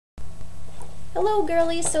Hello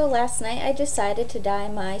girlies, so last night I decided to dye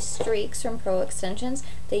my streaks from Pro Extensions.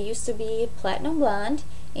 They used to be platinum blonde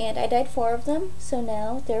and I dyed 4 of them, so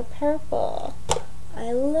now they're purple.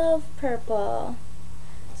 I love purple.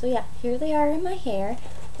 So yeah, here they are in my hair.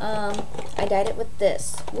 I dyed it with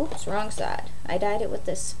this, whoops, wrong side. I dyed it with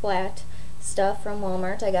this Splat stuff from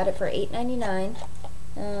Walmart. I got it for $8.99.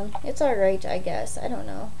 It's alright, I guess, I don't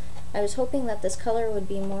know. I was hoping that this color would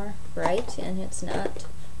be more bright and it's not.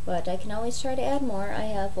 But I can always try to add more. I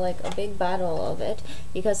have like a big bottle of it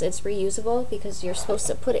because it's reusable, because you're supposed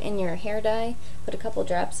to put it in your hair dye, put a couple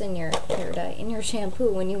drops in your hair dye, in your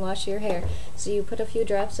shampoo when you wash your hair. So you put a few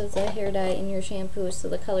drops of the hair dye in your shampoo so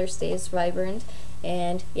the color stays vibrant.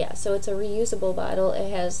 And yeah, so it's a reusable bottle. It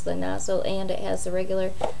has the nozzle and it has the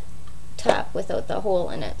regular top without the hole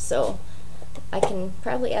in it. So I can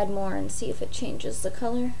probably add more and see if it changes the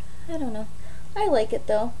color. I don't know. I like it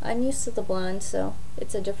though. I'm used to the blonde, so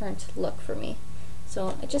it's a different look for me.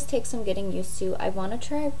 So it just takes some getting used to. I want to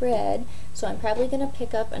try red, so I'm probably going to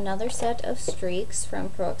pick up another set of streaks from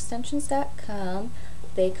proextensions.com.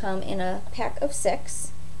 They come in a pack of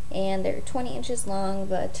 6, and they're 20 inches long,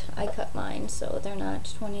 but I cut mine, so they're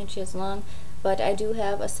not 20 inches long. But I do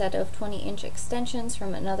have a set of 20-inch extensions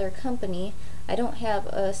from another company. I don't have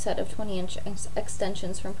a set of 20-inch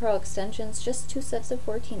extensions from Pro Extensions, just 2 sets of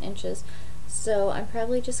 14 inches. So I'm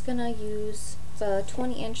probably just going to use the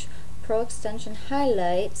 20-inch Pro Extension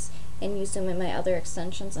highlights and use them in my other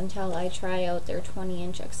extensions until I try out their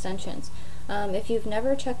 20-inch extensions. If you've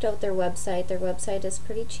never checked out their website is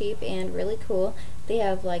pretty cheap and really cool. They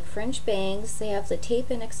have like fringe bangs, they have the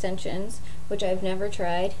tape-in extensions, which I've never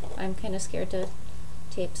tried. I'm kind of scared to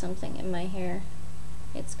tape something in my hair.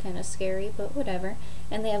 It's kind of scary, but whatever.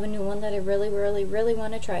 And they have a new one that I really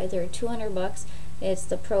want to try. They're $200. It's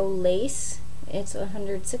the Pro Lace. It's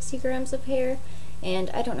 160 grams of hair, and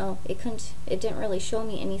I don't know, it didn't really show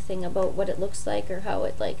me anything about what it looks like or how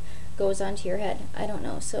it like goes onto your head. I don't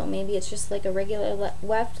know, so maybe it's just like a regular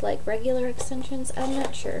weft, like regular extensions. I'm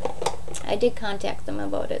not sure. I did contact them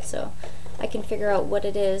about it, so I can figure out what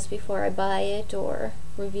it is before I buy it or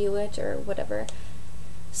review it or whatever.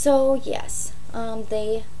 So yes,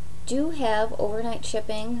 they do have overnight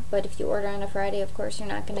shipping, but if you order on a Friday, of course you're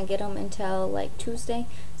not going to get them until like Tuesday.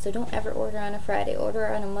 So don't ever order on a Friday. Order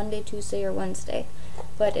on a Monday, Tuesday, or Wednesday.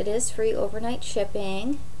 But it is free overnight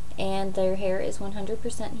shipping, and their hair is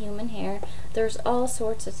 100% human hair. There's all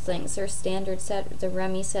sorts of things. Their standard set, the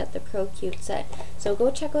Remy set, the Pro Cute set. So go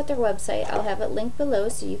check out their website. I'll have it linked below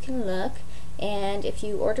so you can look. And if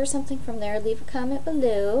you order something from there, leave a comment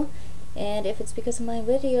below. And if it's because of my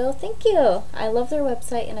video, thank you. I love their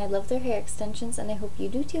website and I love their hair extensions, and I hope you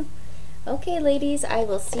do too. Okay ladies, I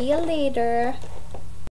will see you later.